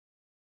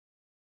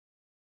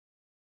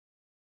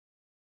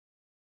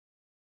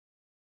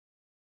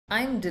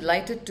I'm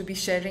delighted to be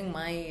sharing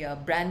my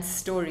brand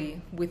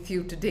story with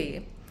you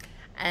today.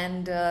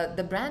 And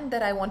the brand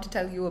that I want to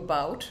tell you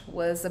about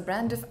was a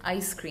brand of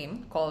ice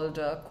cream called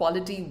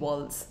Quality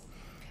Walls.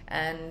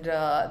 And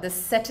the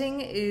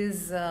setting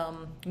is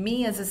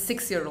me as a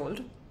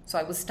 6-year-old. So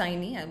I was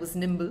tiny, I was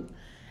nimble.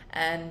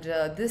 And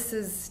this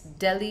is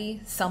Delhi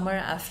summer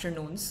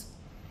afternoons.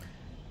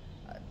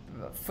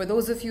 For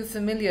those of you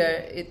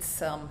familiar,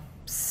 it's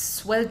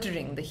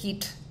sweltering, the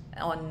heat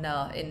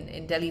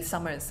in Delhi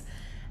summers.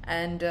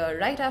 And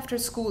right after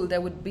school, there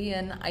would be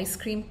an ice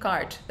cream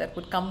cart that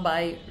would come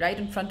by right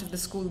in front of the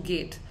school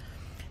gate.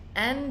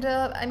 And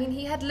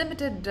he had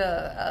limited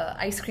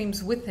ice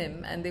creams with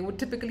him, and they would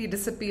typically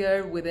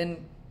disappear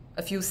within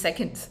a few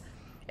seconds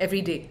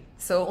every day.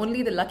 So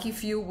only the lucky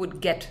few would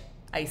get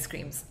ice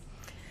creams.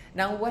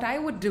 Now, what I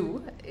would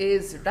do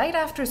is right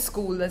after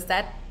school, as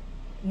that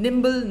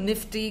nimble,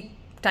 nifty,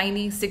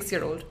 tiny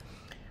 6-year-old,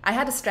 I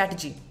had a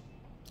strategy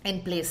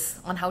in place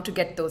on how to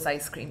get those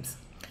ice creams.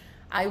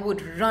 I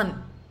would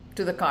run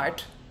to the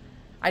cart.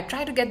 I'd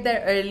try to get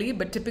there early,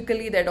 but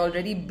typically there'd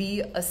already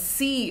be a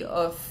sea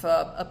of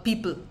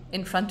people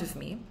in front of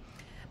me.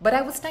 But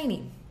I was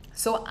tiny,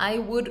 so I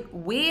would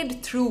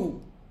wade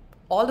through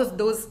all of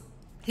those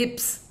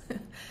hips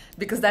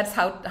because that's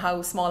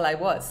how small I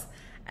was.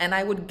 And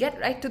I would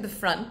get right to the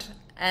front,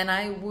 and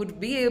I would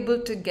be able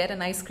to get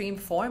an ice cream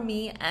for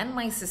me and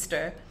my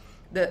sister,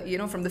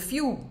 from the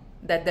few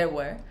that there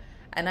were.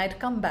 And I'd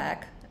come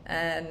back,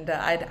 and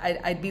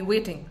I'd be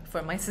waiting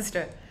for my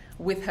sister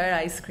with her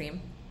ice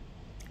cream.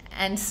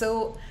 And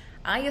so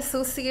I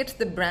associate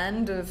the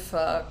brand of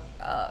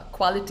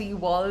Quality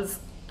Walls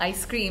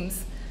ice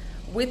creams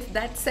with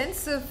that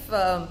sense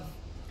of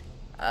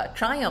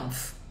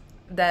triumph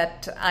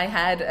that I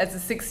had as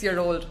a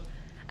 6-year-old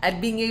at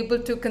being able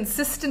to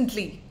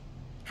consistently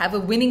have a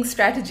winning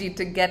strategy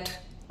to get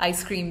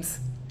ice creams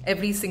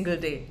every single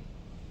day.